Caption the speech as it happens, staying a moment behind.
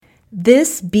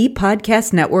This B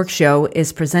Podcast Network show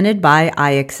is presented by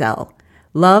IXL.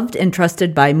 Loved and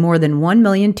trusted by more than 1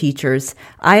 million teachers,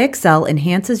 IXL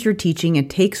enhances your teaching and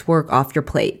takes work off your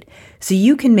plate, so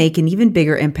you can make an even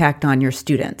bigger impact on your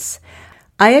students.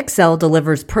 IXL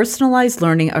delivers personalized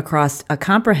learning across a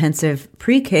comprehensive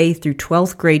pre-K through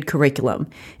 12th grade curriculum,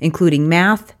 including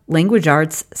math, language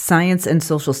arts, science, and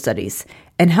social studies,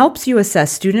 and helps you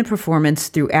assess student performance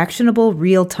through actionable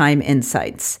real-time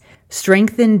insights.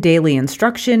 Strengthen daily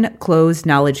instruction, close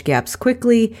knowledge gaps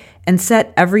quickly, and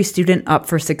set every student up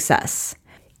for success.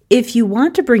 If you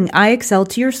want to bring IXL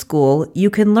to your school, you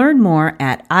can learn more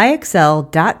at ixl.com/BE.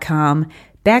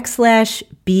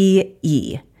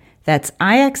 That's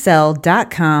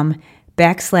ixl.com/BE.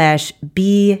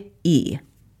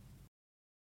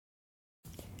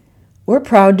 We're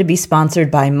proud to be sponsored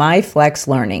by MyFlex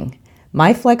Learning.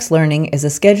 MyFlex Learning is a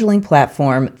scheduling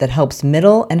platform that helps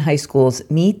middle and high schools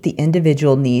meet the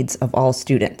individual needs of all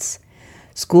students.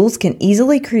 Schools can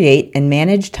easily create and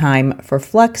manage time for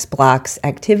flex blocks,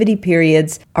 activity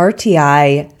periods,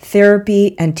 RTI,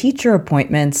 therapy, and teacher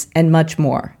appointments, and much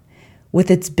more.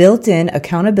 With its built-in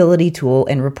accountability tool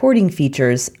and reporting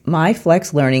features,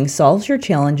 MyFlex Learning solves your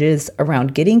challenges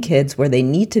around getting kids where they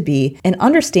need to be and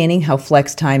understanding how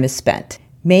flex time is spent.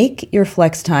 Make your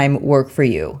flex time work for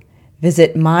you.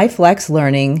 Visit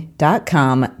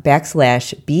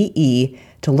myflexlearning.com/BE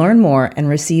to learn more and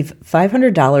receive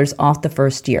 $500 off the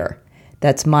first year.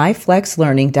 That's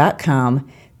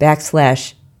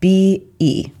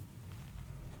myflexlearning.com/BE.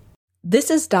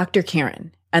 This is Dr.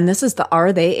 Karen, and this is the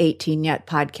Are They 18 Yet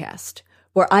podcast,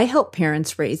 where I help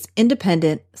parents raise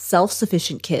independent,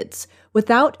 self-sufficient kids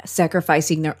without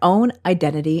sacrificing their own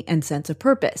identity and sense of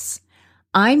purpose.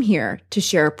 I'm here to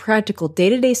share practical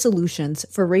day-to-day solutions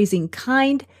for raising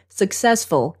kind,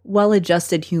 successful,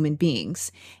 well-adjusted human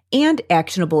beings and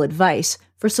actionable advice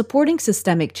for supporting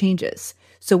systemic changes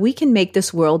so we can make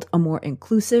this world a more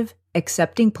inclusive,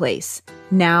 accepting place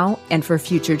now and for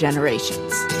future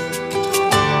generations.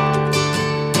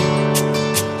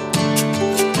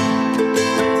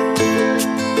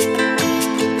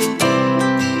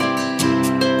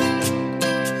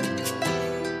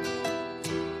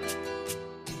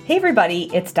 Hey everybody,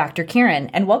 it's Dr. Karen,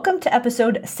 and welcome to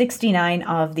episode 69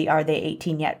 of the Are They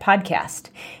 18 Yet podcast.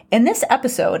 In this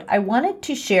episode, I wanted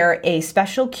to share a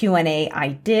special Q&A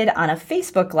I did on a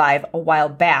Facebook Live a while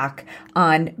back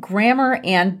on grammar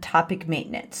and topic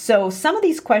maintenance. So some of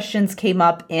these questions came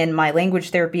up in my Language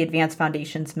Therapy Advanced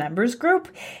Foundations members group,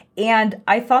 and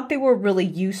I thought they were really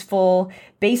useful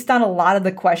based on a lot of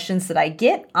the questions that I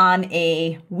get on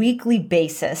a weekly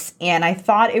basis. And I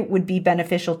thought it would be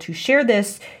beneficial to share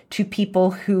this to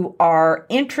people who are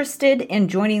interested in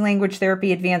joining Language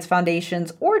Therapy Advanced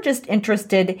Foundations or just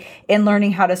interested in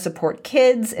learning how to support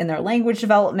kids in their language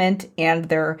development and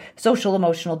their social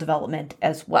emotional development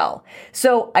as well.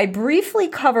 So I briefly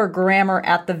cover grammar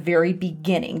at the very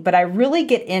beginning, but I really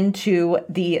get into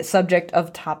the subject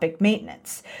of topic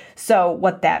maintenance. So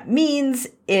what that means,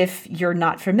 if you're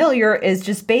not familiar, is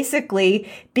just basically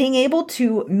being able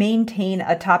to maintain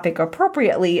a topic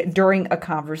appropriately during a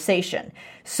conversation.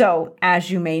 So as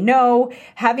you may know,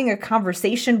 having a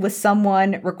conversation with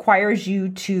someone requires you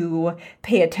to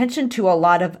pay attention to a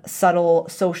lot of subtle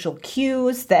social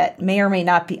cues that may or may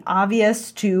not be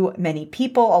obvious to many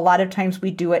people. A lot of times we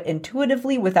do it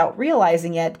intuitively without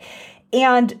realizing it.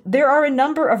 And there are a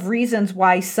number of reasons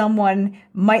why someone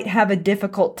might have a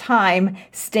difficult time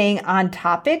staying on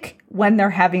topic when they're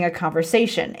having a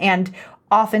conversation. And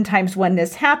oftentimes when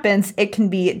this happens, it can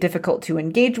be difficult to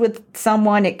engage with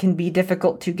someone. It can be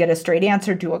difficult to get a straight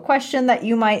answer to a question that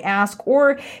you might ask,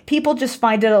 or people just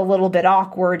find it a little bit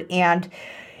awkward. And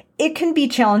it can be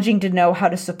challenging to know how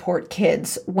to support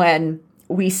kids when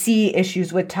we see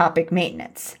issues with topic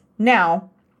maintenance. Now,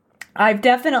 I've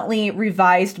definitely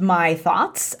revised my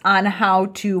thoughts on how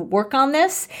to work on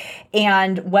this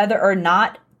and whether or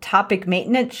not topic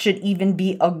maintenance should even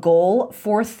be a goal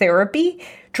for therapy.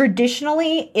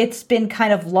 Traditionally, it's been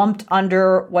kind of lumped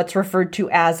under what's referred to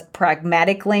as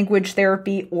pragmatic language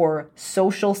therapy or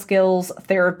social skills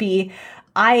therapy.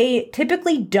 I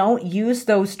typically don't use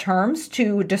those terms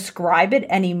to describe it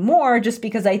anymore just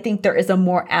because I think there is a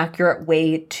more accurate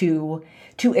way to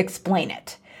explain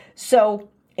it. So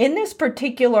in this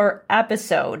particular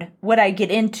episode, what I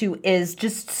get into is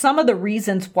just some of the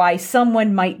reasons why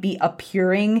someone might be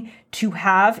appearing to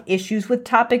have issues with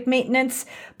topic maintenance,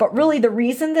 but really the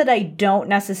reason that I don't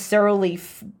necessarily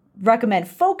recommend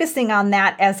focusing on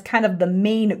that as kind of the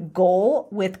main goal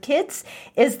with kids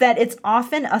is that it's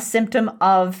often a symptom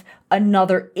of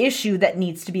another issue that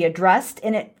needs to be addressed.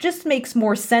 And it just makes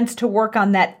more sense to work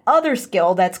on that other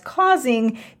skill that's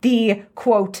causing the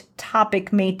quote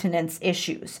topic maintenance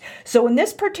issues. So in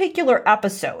this particular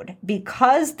episode,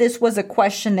 because this was a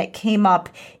question that came up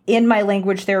in my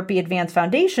Language Therapy Advanced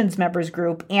Foundations members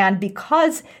group, and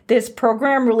because this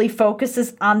program really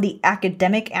focuses on the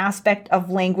academic aspect of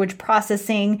language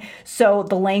processing, so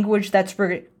the language that's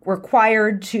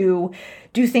required to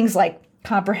do things like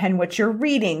comprehend what you're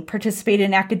reading, participate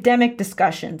in academic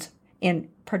discussions, and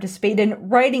participate in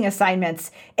writing assignments.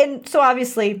 And so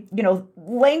obviously,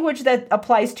 language that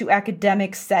applies to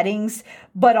academic settings,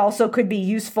 but also could be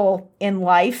useful in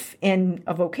life, in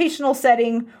a vocational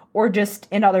setting, or just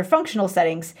in other functional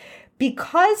settings.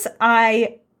 Because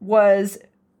I was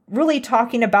really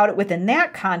talking about it within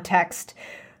that context,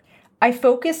 I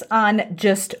focus on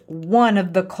just one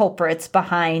of the culprits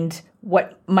behind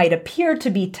what might appear to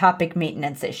be topic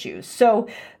maintenance issues. So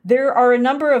there are a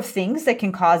number of things that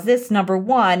can cause this. Number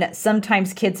one,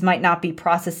 sometimes kids might not be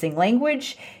processing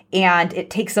language and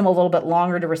it takes them a little bit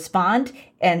longer to respond,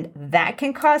 and that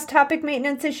can cause topic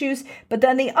maintenance issues. But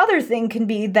then the other thing can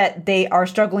be that they are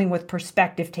struggling with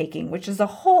perspective taking, which is a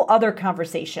whole other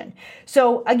conversation.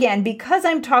 So again, because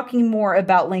I'm talking more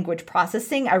about language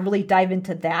processing, I really dive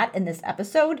into that in this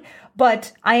episode,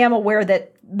 but I am aware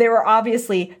that there are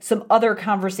obviously some other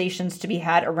conversations to be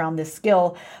had around this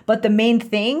skill. But the main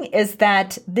thing is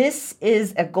that this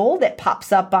is a goal that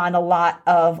pops up on a lot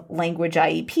of language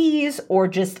IEPs or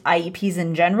just IEPs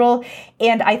in general.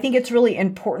 And I think it's really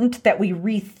important that we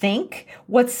rethink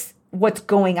what's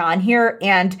going on here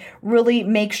and really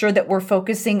make sure that we're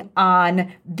focusing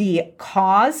on the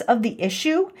cause of the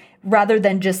issue rather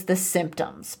than just the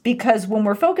symptoms. Because when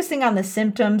we're focusing on the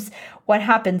symptoms, what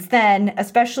happens then,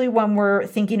 especially when we're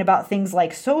thinking about things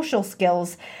like social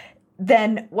skills,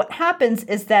 then what happens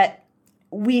is that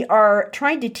we are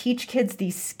trying to teach kids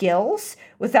these skills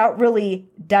without really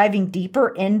diving deeper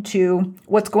into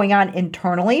what's going on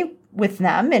internally with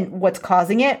them and what's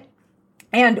causing it.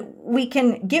 And we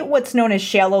can get what's known as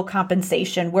shallow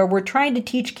compensation, where we're trying to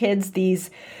teach kids these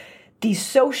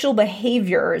social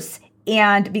behaviors.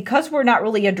 And because we're not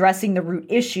really addressing the root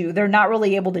issue, they're not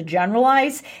really able to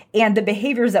generalize. And the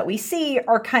behaviors that we see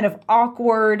are kind of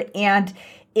awkward, and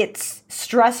it's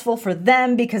stressful for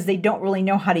them because they don't really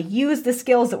know how to use the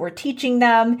skills that we're teaching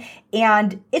them.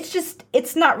 And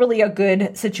it's not really a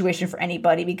good situation for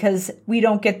anybody because we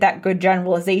don't get that good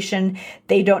generalization.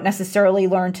 They don't necessarily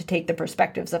learn to take the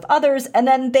perspectives of others. And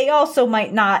then they also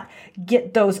might not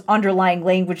get those underlying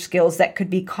language skills that could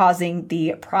be causing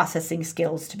the processing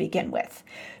skills to begin with.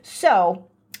 So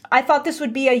I thought this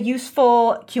would be a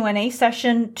useful Q&A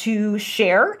session to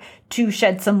share, to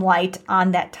shed some light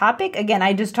on that topic. Again,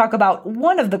 I just talk about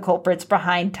one of the culprits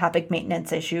behind topic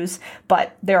maintenance issues,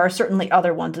 but there are certainly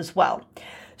other ones as well.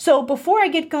 So before I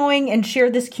get going and share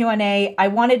this Q&A, I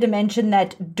wanted to mention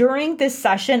that during this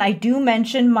session, I do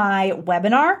mention my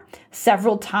webinar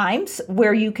several times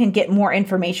where you can get more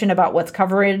information about what's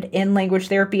covered in Language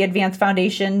Therapy Advanced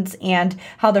Foundations and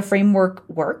how the framework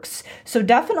works. So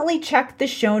definitely check the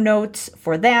show notes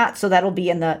for that. So that'll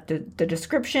be in the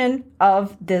description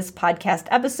of this podcast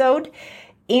episode.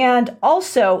 And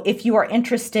also, if you are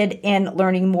interested in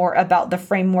learning more about the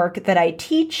framework that I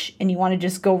teach and you want to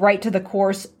just go right to the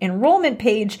course enrollment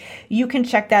page, you can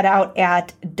check that out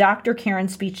at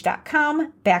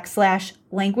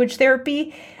drkarenspeech.com/language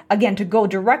therapy. Again, to go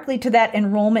directly to that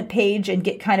enrollment page and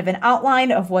get kind of an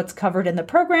outline of what's covered in the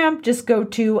program, just go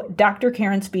to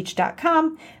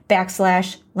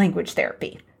drkarenspeech.com/language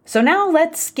therapy. So now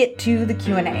let's get to the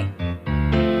Q&A.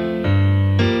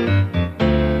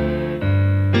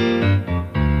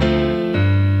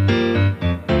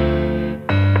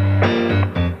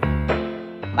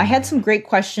 I had some great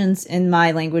questions in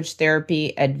my Language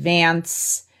Therapy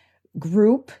Advance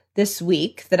group this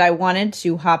week that I wanted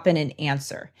to hop in and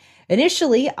answer.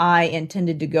 Initially, I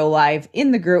intended to go live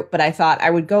in the group, but I thought I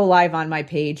would go live on my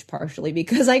page, partially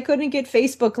because I couldn't get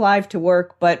Facebook Live to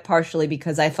work, but partially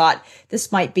because I thought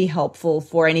this might be helpful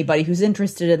for anybody who's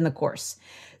interested in the course.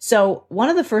 So one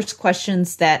of the first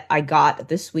questions that I got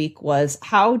this week was,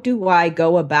 how do I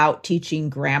go about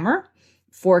teaching grammar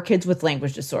for kids with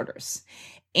language disorders?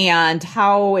 And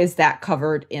how is that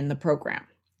covered in the program?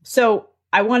 So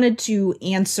I wanted to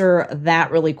answer that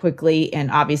really quickly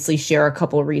and obviously share a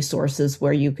couple of resources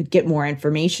where you could get more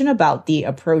information about the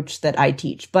approach that I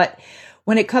teach. But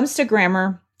when it comes to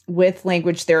grammar with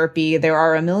language therapy, there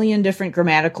are a million different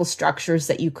grammatical structures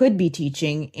that you could be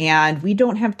teaching, and we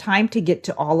don't have time to get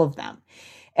to all of them.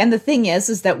 And the thing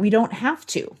is that we don't have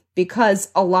to, because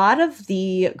a lot of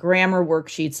the grammar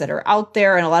worksheets that are out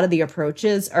there and a lot of the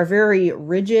approaches are very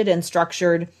rigid and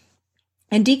structured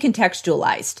and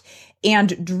decontextualized,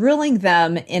 and drilling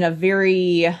them in a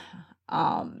very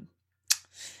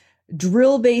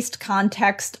drill-based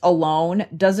context alone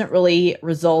doesn't really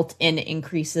result in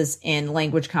increases in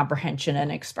language comprehension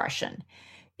and expression.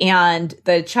 And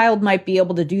the child might be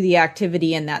able to do the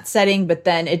activity in that setting, but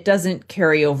then it doesn't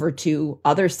carry over to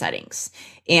other settings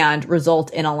and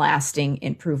result in a lasting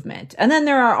improvement. And then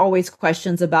there are always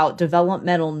questions about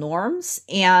developmental norms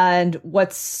and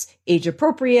what's age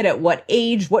appropriate at what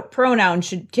age, what pronouns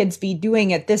should kids be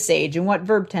doing at this age, and what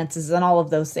verb tenses and all of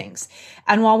those things.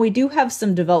 And while we do have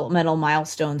some developmental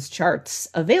milestones charts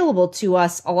available to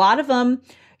us, a lot of them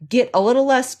get a little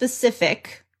less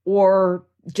specific or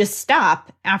just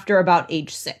stop after about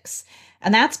age 6.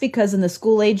 And that's because in the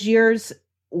school age years,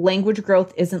 language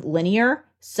growth isn't linear.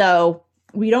 So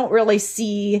we don't really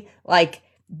see like,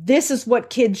 this is what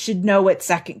kids should know at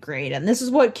 2nd grade, and this is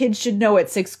what kids should know at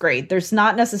 6th grade. There's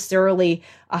not necessarily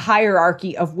a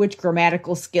hierarchy of which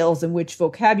grammatical skills and which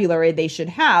vocabulary they should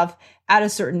have at a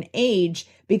certain age,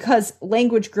 because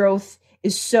language growth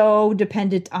is so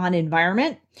dependent on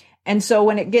environment. And so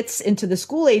when it gets into the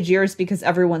school age years, because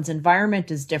everyone's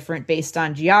environment is different based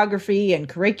on geography and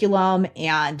curriculum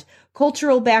and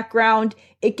cultural background,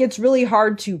 it gets really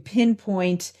hard to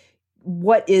pinpoint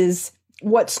what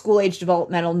school age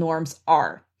developmental norms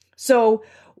are. So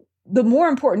the more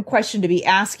important question to be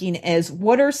asking is,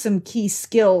 what are some key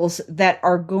skills that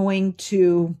are going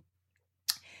to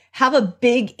have a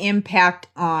big impact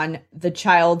on the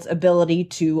child's ability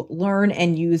to learn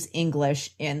and use English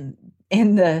in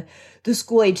the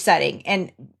school age setting?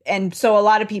 And so a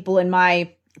lot of people in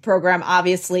my program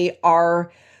obviously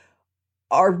are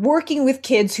working with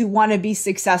kids who want to be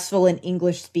successful in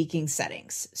English speaking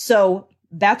settings. So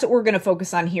that's what we're going to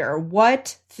focus on here.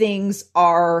 What things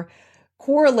are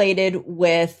correlated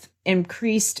with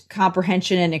increased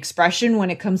comprehension and expression when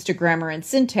it comes to grammar and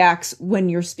syntax when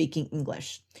you're speaking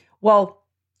English? Well,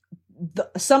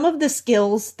 some of the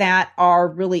skills that are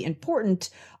really important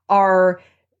are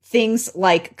things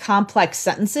like complex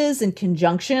sentences and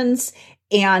conjunctions,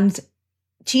 and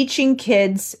teaching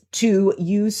kids to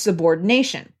use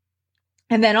subordination.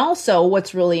 And then also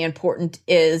what's really important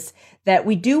is that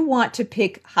we do want to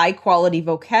pick high quality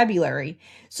vocabulary.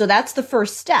 So that's the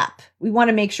first step. We want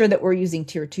to make sure that we're using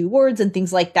tier 2 words and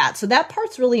things like that. So that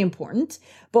part's really important.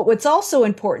 But what's also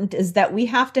important is that we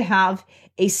have to have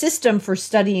a system for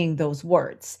studying those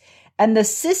words. And the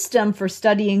system for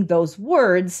studying those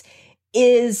words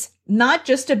is not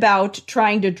just about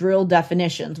trying to drill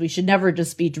definitions. We should never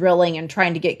just be drilling and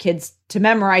trying to get kids to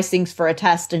memorize things for a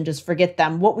test and just forget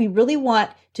them. What we really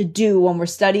want to do when we're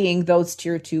studying those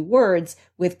tier 2 words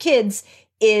with kids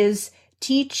is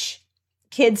teach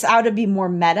kids how to be more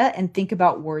meta and think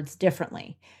about words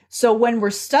differently. So when we're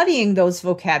studying those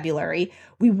vocabulary,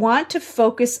 we want to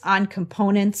focus on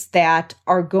components that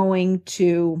are going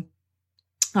to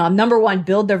number 1,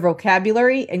 build their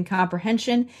vocabulary and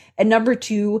comprehension. And number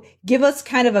 2, give us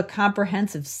kind of a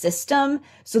comprehensive system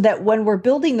so that when we're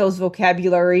building those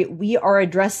vocabulary, we are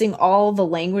addressing all the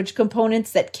language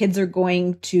components that kids are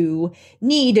going to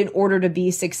need in order to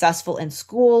be successful in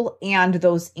school and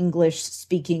those English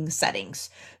speaking settings.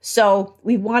 So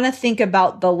we want to think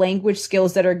about the language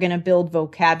skills that are going to build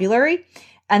vocabulary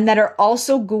and that are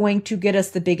also going to get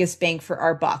us the biggest bang for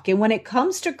our buck. And when it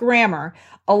comes to grammar,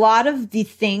 a lot of the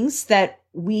things that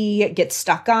we get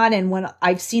stuck on, and when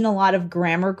I've seen a lot of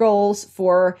grammar goals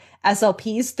for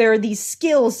SLPs, there are these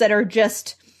skills that are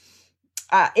just,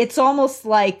 it's almost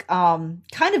like kind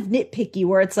of nitpicky,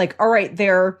 where it's like, all right,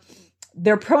 their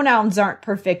pronouns aren't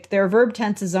perfect, their verb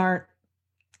tenses aren't,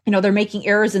 they're making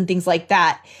errors and things like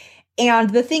that. And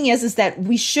the thing is that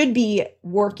we should be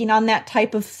working on that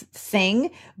type of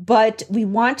thing, but we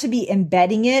want to be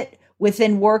embedding it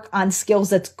within work on skills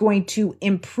that's going to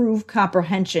improve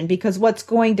comprehension. Because what's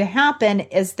going to happen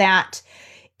is that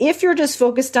if you're just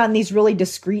focused on these really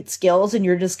discrete skills and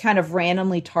you're just kind of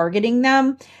randomly targeting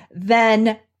them,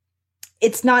 then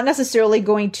it's not necessarily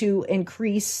going to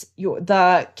increase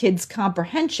the kids'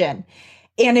 comprehension.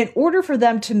 And in order for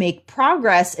them to make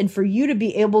progress and for you to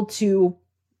be able to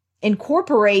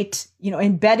incorporate,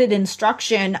 embedded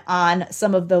instruction on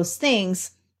some of those things,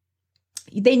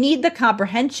 they need the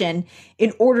comprehension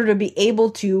in order to be able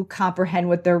to comprehend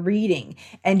what they're reading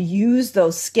and use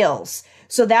those skills.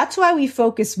 So that's why we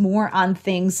focus more on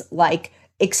things like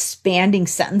expanding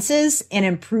sentences and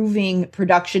improving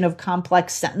production of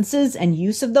complex sentences and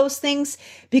use of those things,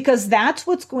 because that's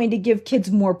what's going to give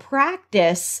kids more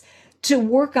practice to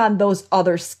work on those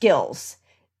other skills.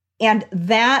 And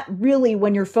that really,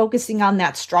 when you're focusing on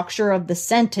that structure of the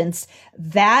sentence,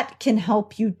 that can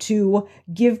help you to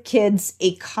give kids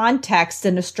a context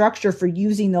and a structure for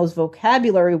using those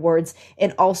vocabulary words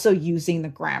and also using the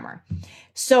grammar.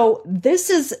 So this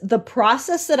is the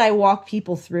process that I walk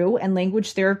people through, and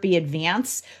Language Therapy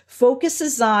Advanced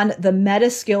focuses on the meta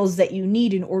skills that you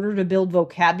need in order to build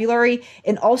vocabulary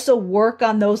and also work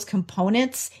on those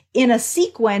components in a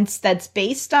sequence that's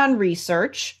based on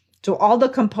research. So all the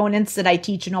components that I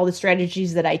teach and all the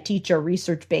strategies that I teach are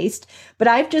research-based, but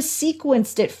I've just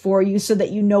sequenced it for you so that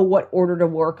you know what order to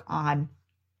work on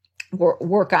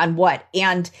what.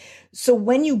 And so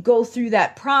when you go through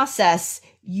that process,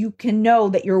 you can know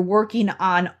that you're working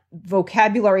on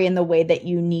vocabulary in the way that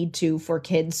you need to for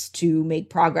kids to make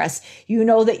progress. You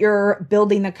know that you're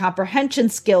building the comprehension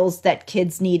skills that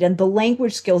kids need and the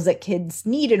language skills that kids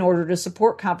need in order to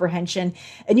support comprehension.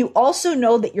 And you also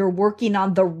know that you're working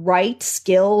on the right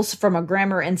skills from a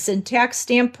grammar and syntax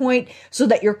standpoint so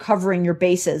that you're covering your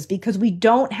bases, because we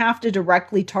don't have to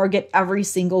directly target every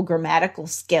single grammatical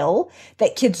skill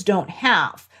that kids don't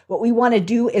have. What we want to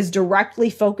do is directly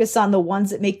focus on the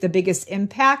ones that make the biggest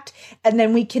impact, and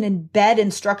then we can embed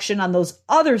instruction on those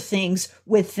other things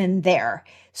within there.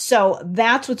 So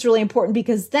that's what's really important,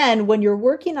 because then when you're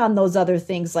working on those other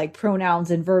things like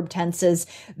pronouns and verb tenses,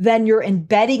 then you're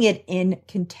embedding it in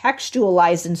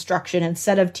contextualized instruction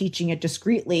instead of teaching it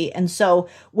discretely. And so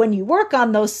when you work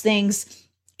on those things,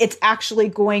 it's actually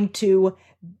going to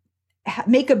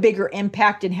make a bigger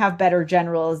impact and have better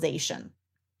generalization.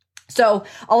 So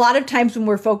a lot of times when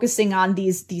we're focusing on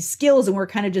these skills and we're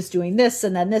kind of just doing this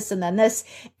and then this and then this,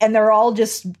 and they're all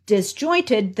just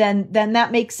disjointed, then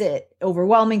that makes it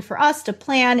overwhelming for us to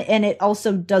plan. And it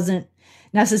also doesn't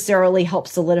necessarily help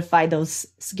solidify those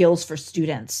skills for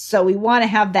students. So we want to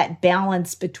have that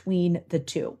balance between the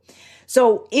two.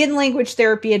 So in Language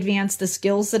Therapy Advanced, the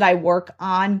skills that I work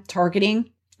on targeting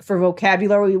for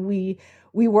vocabulary, we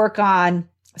work on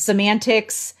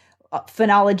semantics,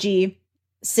 phonology,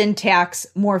 syntax,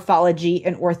 morphology,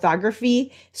 and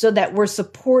orthography, so that we're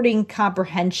supporting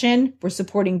comprehension, we're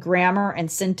supporting grammar and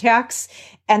syntax,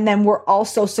 and then we're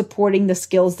also supporting the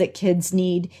skills that kids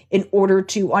need in order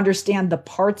to understand the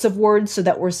parts of words, so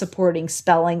that we're supporting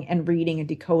spelling and reading and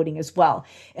decoding as well.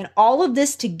 And all of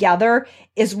this together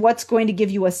is what's going to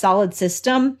give you a solid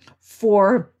system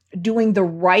for doing the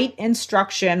right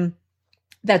instruction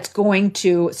that's going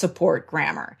to support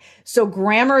grammar. So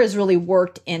grammar is really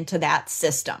worked into that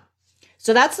system.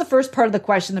 So that's the first part of the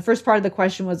question. The first part of the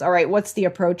question was, all right, what's the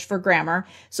approach for grammar?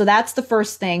 So that's the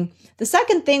first thing. The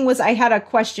second thing was, I had a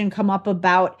question come up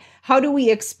about how do we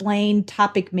explain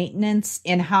topic maintenance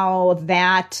and how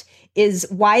that is,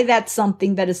 why that's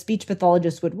something that a speech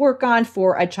pathologist would work on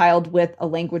for a child with a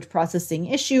language processing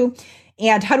issue.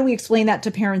 And how do we explain that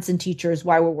to parents and teachers,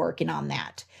 why we're working on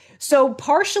that? So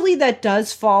partially that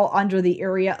does fall under the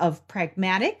area of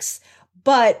pragmatics,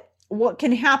 but what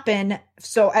can happen,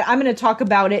 so I'm going to talk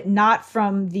about it not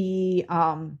from the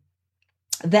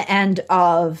end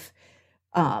of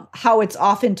how it's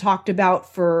often talked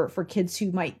about for kids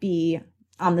who might be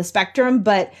on the spectrum,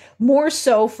 but more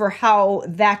so for how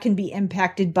that can be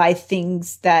impacted by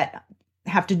things that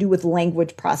have to do with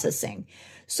language processing.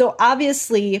 So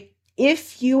obviously,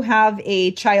 if you have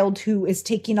a child who is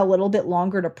taking a little bit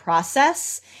longer to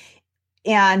process,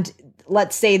 and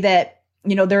let's say that,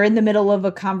 they're in the middle of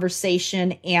a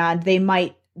conversation and they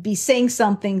might be saying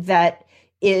something that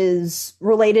is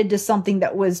related to something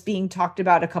that was being talked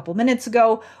about a couple minutes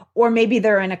ago, or maybe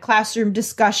they're in a classroom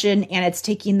discussion and it's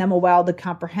taking them a while to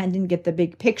comprehend and get the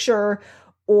big picture,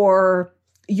 or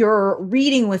you're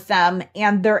reading with them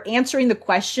and they're answering the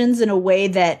questions in a way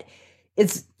that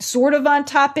it's sort of on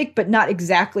topic, but not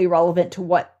exactly relevant to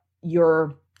what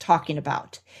you're talking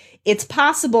about. It's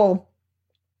possible,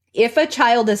 if a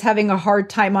child is having a hard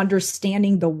time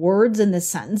understanding the words in the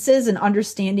sentences and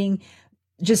understanding,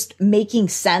 just making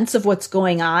sense of what's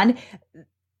going on,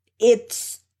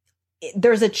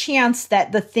 there's a chance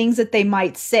that the things that they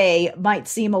might say might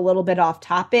seem a little bit off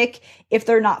topic if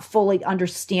they're not fully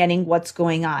understanding what's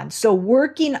going on. So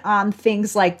working on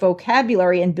things like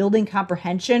vocabulary and building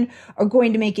comprehension are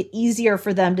going to make it easier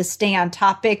for them to stay on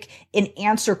topic and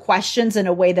answer questions in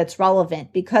a way that's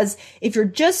relevant. Because if you're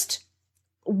just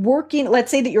working, let's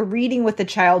say that you're reading with a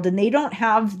child and they don't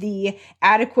have the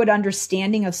adequate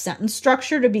understanding of sentence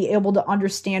structure to be able to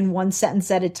understand one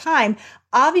sentence at a time,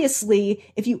 obviously,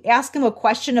 if you ask them a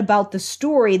question about the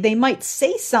story, they might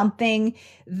say something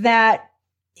that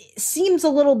seems a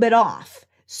little bit off.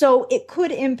 So it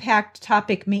could impact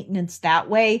topic maintenance that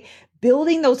way.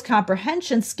 Building those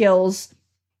comprehension skills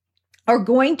are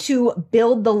going to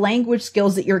build the language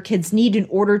skills that your kids need in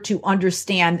order to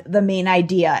understand the main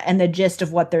idea and the gist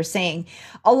of what they're saying.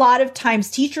 A lot of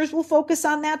times teachers will focus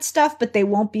on that stuff, but they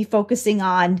won't be focusing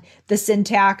on the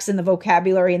syntax and the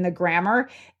vocabulary and the grammar.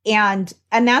 And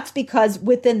that's because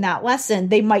within that lesson,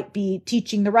 they might be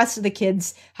teaching the rest of the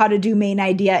kids how to do main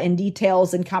idea and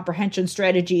details and comprehension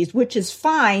strategies, which is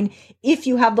fine if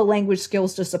you have the language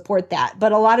skills to support that.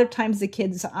 But a lot of times the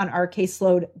kids on our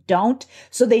caseload don't.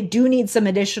 So they do need some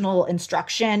additional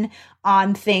instruction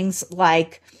on things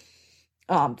like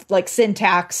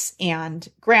syntax and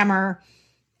grammar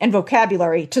and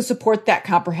vocabulary to support that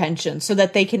comprehension so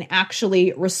that they can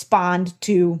actually respond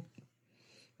to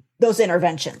those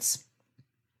interventions.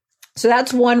 So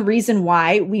that's one reason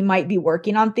why we might be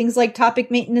working on things like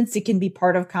topic maintenance. It can be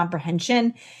part of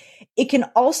comprehension. It can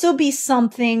also be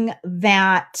something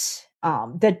that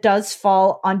that does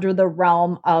fall under the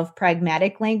realm of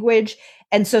pragmatic language.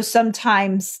 And so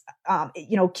sometimes,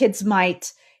 kids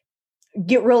might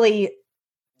get really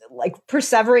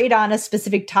perseverate on a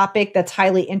specific topic that's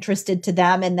highly interested to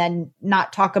them and then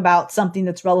not talk about something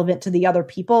that's relevant to the other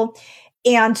people.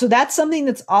 And so that's something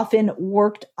that's often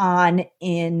worked on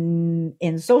in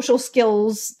social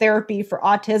skills therapy for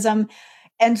autism.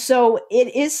 And so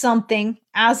it is something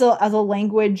as a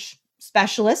language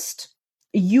specialist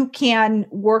you can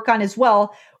work on as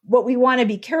well. What we want to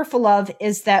be careful of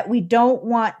is that we don't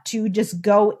want to just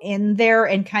go in there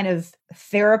and kind of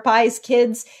therapize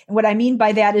kids. And what I mean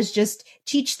by that is just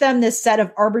teach them this set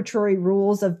of arbitrary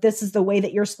rules of this is the way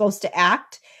that you're supposed to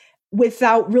act,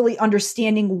 without really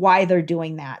understanding why they're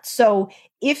doing that. So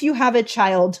if you have a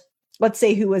child, let's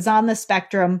say, who is on the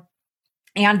spectrum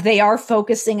and they are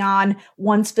focusing on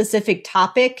one specific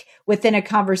topic within a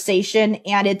conversation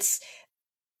and it's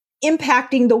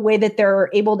impacting the way that they're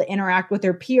able to interact with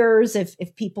their peers,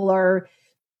 if people are,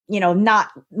 not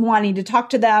wanting to talk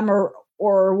to them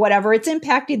or whatever, it's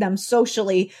impacting them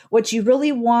socially. What you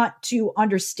really want to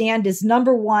understand is,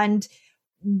 number one,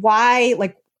 why,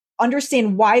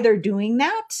 understand why they're doing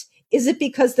that. Is it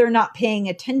because they're not paying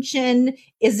attention?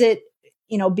 Is it,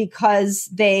 because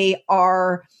they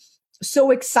are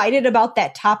so excited about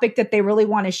that topic that they really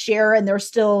want to share and they're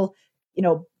still,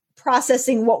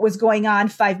 processing what was going on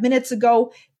 5 minutes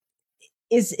ago?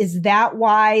 Is that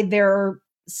why they're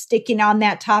sticking on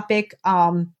that topic?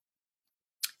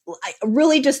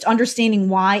 Really just understanding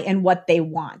why and what they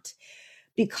want,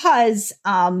 because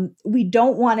we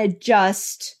don't want to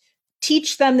just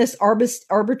teach them this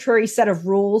arbitrary set of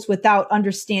rules without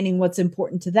understanding what's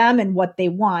important to them and what they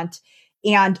want,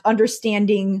 and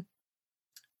understanding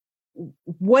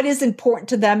what is important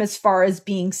to them as far as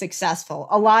being successful.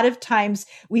 A lot of times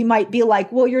we might be like,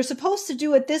 well, you're supposed to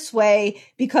do it this way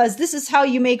because this is how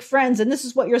you make friends and this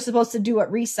is what you're supposed to do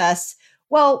at recess.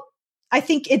 Well, I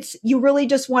think you really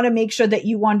just want to make sure that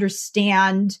you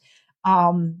understand,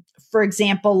 for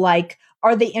example,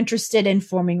 are they interested in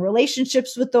forming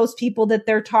relationships with those people that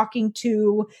they're talking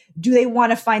to? Do they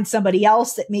want to find somebody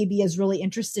else that maybe is really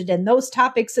interested in those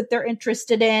topics that they're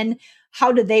interested in?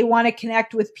 How do they want to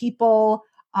connect with people?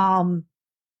 When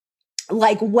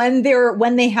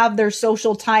they have their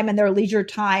social time and their leisure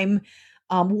time,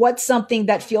 what's something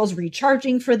that feels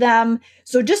recharging for them?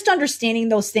 So just understanding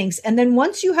those things. And then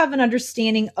once you have an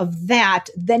understanding of that,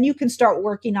 then you can start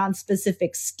working on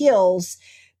specific skills.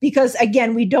 Because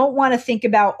again, we don't want to think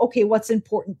about, okay, what's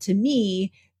important to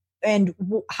me and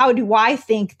how do I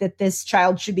think that this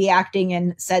child should be acting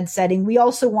in said setting? We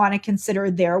also want to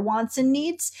consider their wants and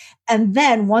needs. And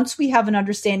then once we have an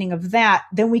understanding of that,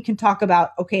 then we can talk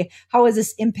about, okay, how is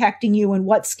this impacting you and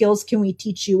what skills can we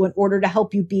teach you in order to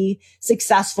help you be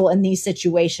successful in these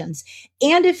situations?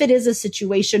 And if it is a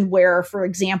situation where, for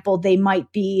example, they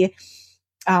might be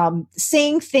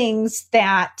saying things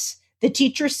that the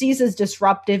teacher sees as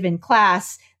disruptive in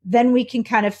class, then we can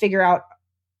kind of figure out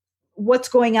what's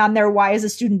going on there. Why is a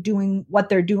student doing what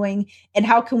they're doing? And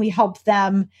how can we help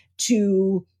them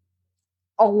to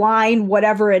align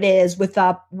whatever it is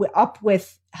up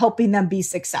with helping them be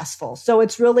successful? So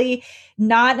it's really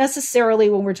not necessarily,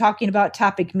 when we're talking about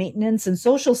topic maintenance and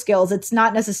social skills, it's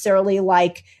not necessarily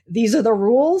like these are the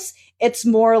rules. It's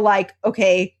more like,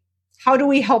 okay, how do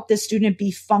we help this student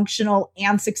be functional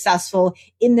and successful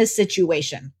in this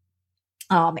situation?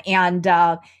 And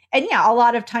yeah, a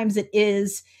lot of times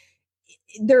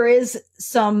there is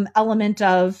some element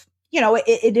of,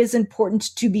 it is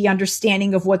important to be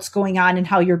understanding of what's going on and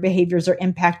how your behaviors are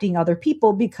impacting other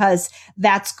people, because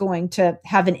that's going to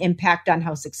have an impact on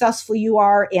how successful you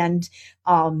are. And,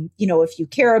 if you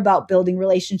care about building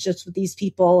relationships with these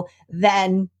people,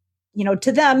 then,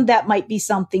 to them, that might be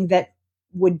something that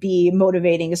would be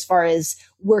motivating as far as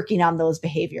working on those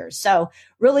behaviors. So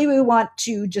really, we want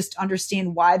to just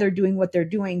understand why they're doing what they're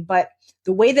doing. But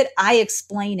the way that I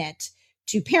explain it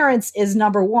to parents is,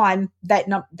 number one, that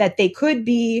it could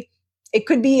be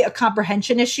a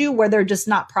comprehension issue where they're just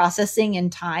not processing in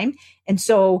time. And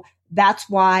so that's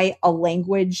why a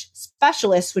language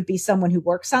specialist would be someone who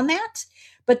works on that.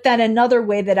 But then another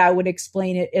way that I would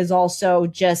explain it is also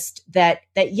just that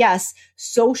yes,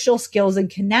 social skills and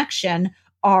connection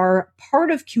are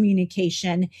part of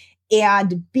communication,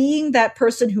 and being that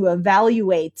person who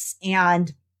evaluates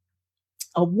and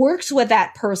works with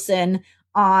that person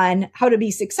on how to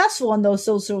be successful in those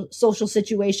social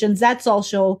situations, that's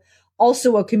also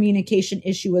a communication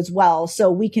issue as well.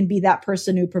 So we can be that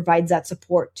person who provides that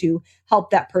support to help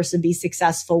that person be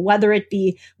successful, whether it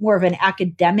be more of an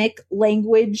academic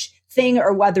language thing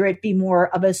or whether it be more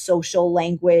of a social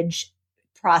language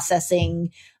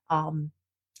processing,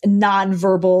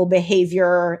 nonverbal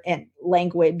behavior and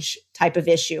language type of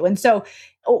issue. And so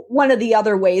one of the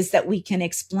other ways that we can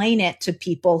explain it to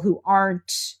people who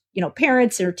aren't,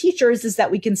 parents or teachers is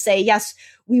that we can say, yes,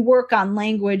 we work on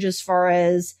language as far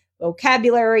as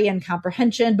vocabulary and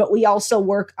comprehension, but we also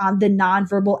work on the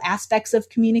nonverbal aspects of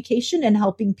communication and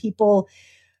helping people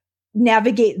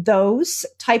navigate those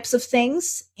types of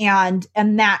things. And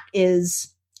that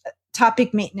is,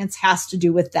 topic maintenance has to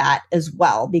do with that as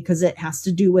well, because it has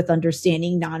to do with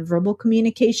understanding nonverbal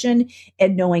communication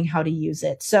and knowing how to use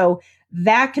it. So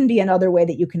that can be another way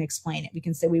that you can explain it. We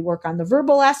can say we work on the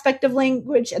verbal aspect of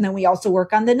language, and then we also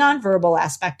work on the nonverbal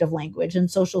aspect of language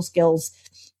and social skills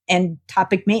and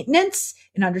topic maintenance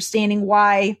and understanding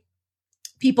why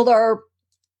people are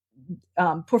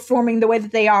performing the way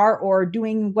that they are or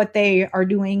doing what they are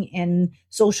doing in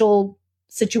social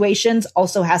situations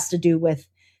also has to do with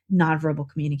nonverbal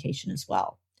communication as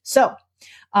well. So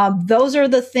those are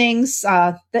the things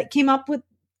that came up with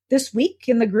this week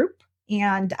in the group.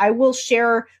 And I will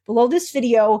share below this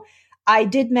video. I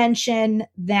did mention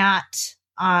that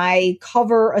I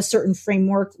cover a certain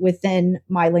framework within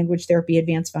my Language Therapy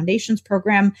Advanced Foundations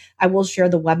program. I will share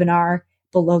the webinar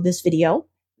below this video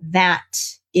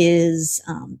that is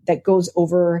that goes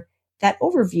over that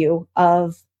overview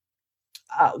of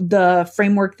the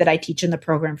framework that I teach in the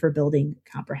program for building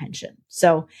comprehension.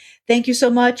 So thank you so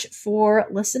much for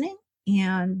listening.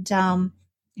 And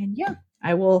yeah,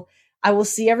 I will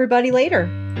see everybody later.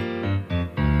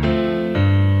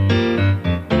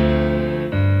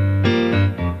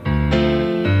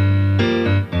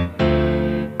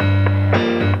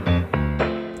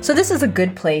 So this is a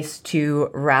good place to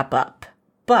wrap up.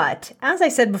 But as I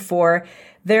said before,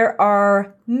 there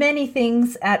are many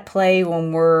things at play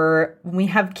when we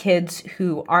have kids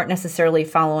who aren't necessarily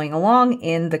following along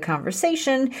in the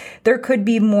conversation. There could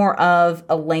be more of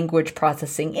a language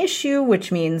processing issue,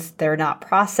 which means they're not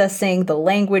processing the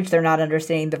language, they're not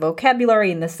understanding the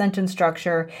vocabulary and the sentence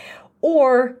structure.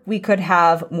 Or we could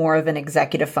have more of an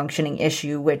executive functioning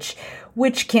issue, which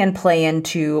can play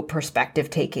into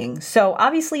perspective taking. So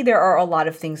obviously there are a lot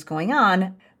of things going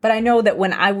on. But I know that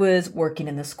when I was working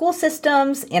in the school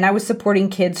systems and I was supporting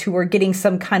kids who were getting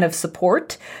some kind of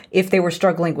support, if they were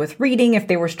struggling with reading, if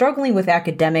they were struggling with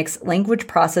academics, language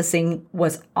processing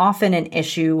was often an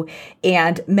issue.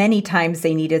 And many times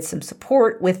they needed some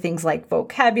support with things like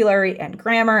vocabulary and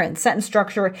grammar and sentence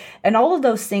structure and all of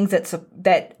those things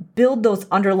that build those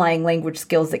underlying language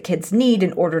skills that kids need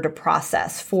in order to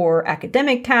process for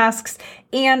academic tasks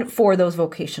and for those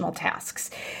vocational tasks.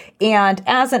 And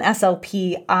as an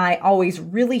SLP, I always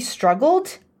really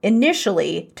struggled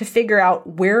initially to figure out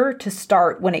where to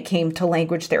start when it came to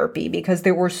language therapy because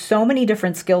there were so many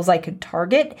different skills I could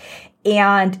target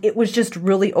and it was just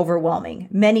really overwhelming.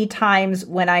 Many times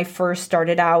when I first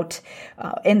started out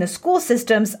in the school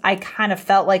systems, I kind of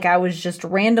felt like I was just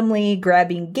randomly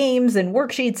grabbing games and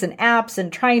worksheets and apps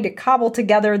and trying to cobble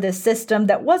together this system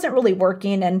that wasn't really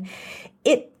working. And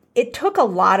it took a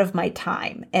lot of my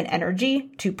time and energy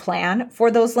to plan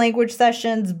for those language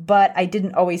sessions, but I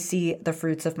didn't always see the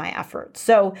fruits of my efforts.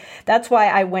 So that's why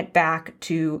I went back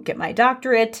to get my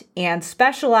doctorate and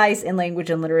specialize in language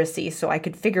and literacy so I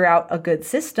could figure out a good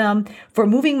system for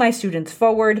moving my students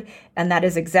forward. And that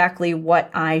is exactly what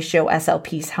I show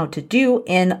SLPs how to do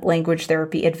in Language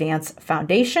Therapy Advanced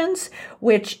Foundations,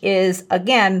 which is,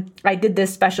 again, I did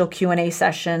this special Q&A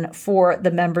session for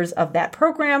the members of that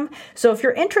program. So if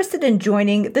you're interested in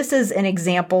joining, this is an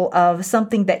example of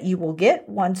something that you will get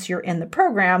once you're in the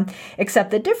program,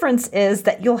 except the difference is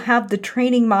that you'll have the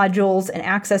training modules and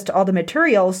access to all the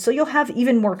materials, so you'll have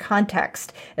even more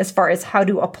context as far as how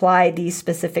to apply these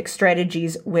specific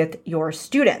strategies with your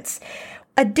students.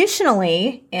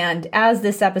 Additionally, and as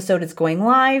this episode is going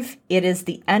live, it is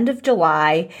the end of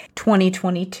July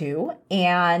 2022,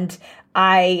 and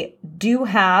I do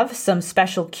have some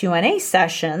special Q&A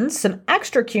sessions, some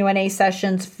extra Q&A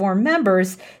sessions for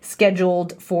members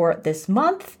scheduled for this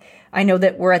month. I know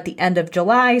that we're at the end of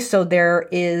July, so there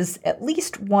is at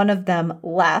least one of them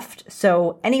left.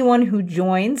 So anyone who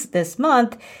joins this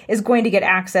month is going to get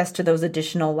access to those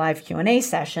additional live Q&A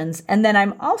sessions. And then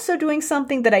I'm also doing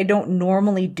something that I don't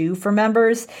normally do for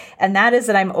members, and that is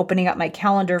that I'm opening up my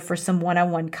calendar for some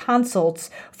one-on-one consults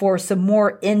for some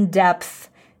more in-depth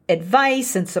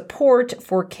advice and support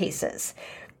for cases.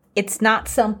 It's not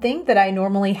something that I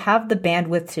normally have the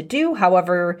bandwidth to do.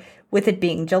 However, with it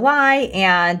being July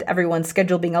and everyone's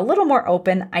schedule being a little more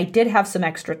open, I did have some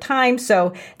extra time.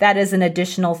 So that is an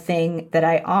additional thing that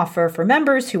I offer for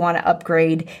members who want to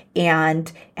upgrade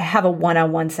and have a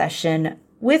one-on-one session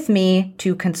with me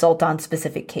to consult on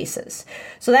specific cases.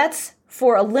 So that's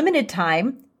for a limited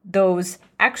time, those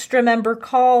extra member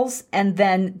calls, and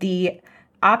then the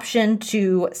option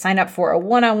to sign up for a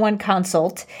one-on-one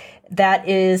consult that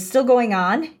is still going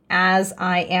on as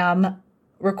I am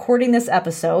recording this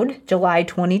episode, July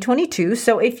 2022.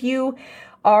 So if you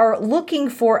are looking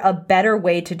for a better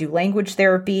way to do language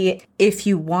therapy, if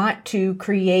you want to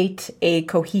create a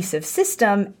cohesive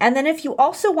system, and then if you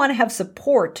also want to have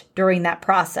support during that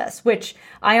process, which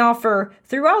I offer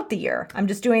throughout the year, I'm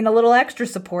just doing a little extra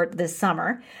support this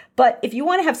summer. But if you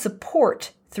want to have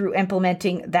support through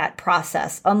implementing that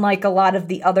process, unlike a lot of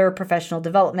the other professional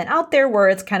development out there where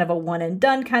it's kind of a one and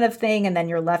done kind of thing and then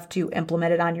you're left to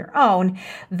implement it on your own,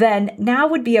 then now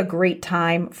would be a great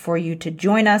time for you to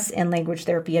join us in Language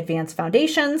Therapy Advanced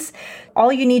Foundations.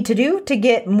 All you need to do to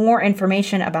get more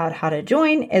information about how to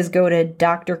join is go to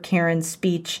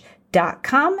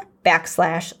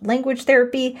drkarenspeech.com/language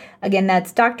therapy. Again,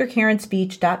 that's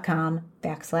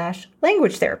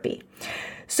drkarenspeech.com/language therapy.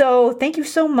 So thank you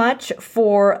so much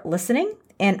for listening,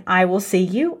 and I will see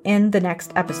you in the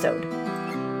next episode.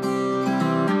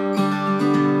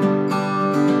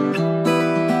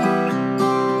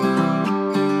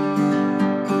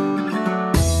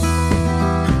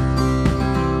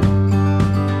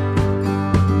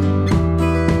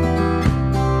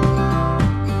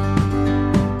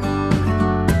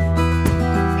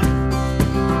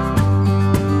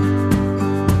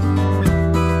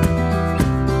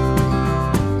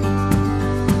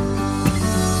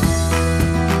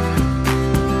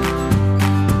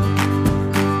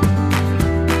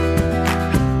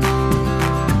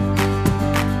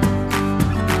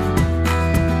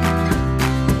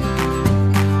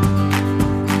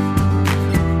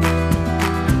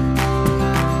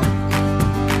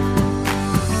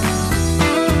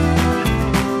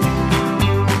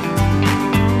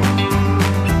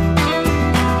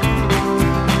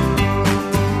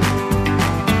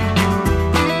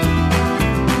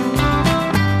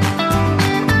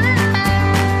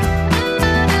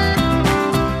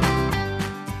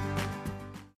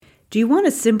 Do you want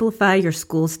to simplify your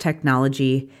school's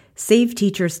technology, save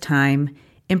teachers time,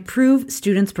 improve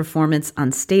students' performance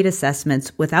on state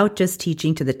assessments without just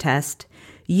teaching to the test?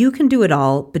 You can do it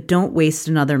all, but don't waste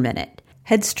another minute.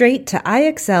 Head straight to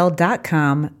ixl.com/BE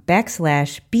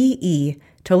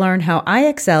to learn how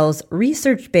IXL's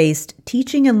research-based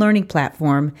teaching and learning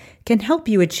platform can help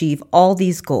you achieve all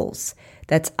these goals.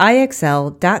 That's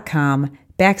ixl.com/BE.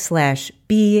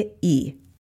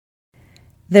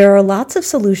 There are lots of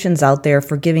solutions out there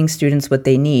for giving students what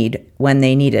they need when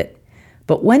they need it.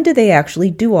 But when do they actually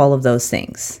do all of those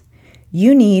things?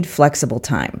 You need flexible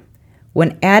time.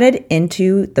 When added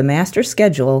into the master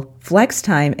schedule, Flex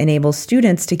Time enables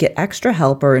students to get extra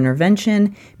help or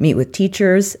intervention, meet with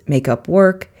teachers, make up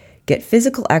work, get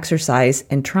physical exercise,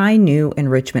 and try new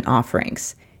enrichment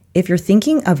offerings. If you're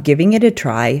thinking of giving it a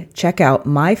try, check out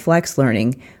My Flex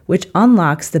Learning, which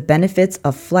unlocks the benefits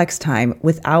of Flex Time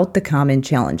without the common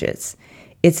challenges.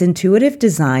 Its intuitive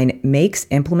design makes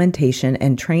implementation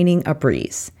and training a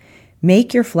breeze.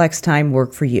 Make your Flex Time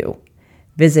work for you.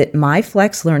 Visit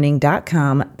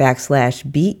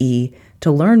myflexlearning.com/BE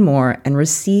to learn more and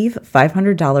receive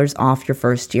 $500 off your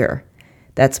first year.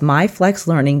 That's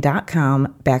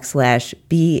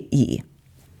myflexlearning.com/BE.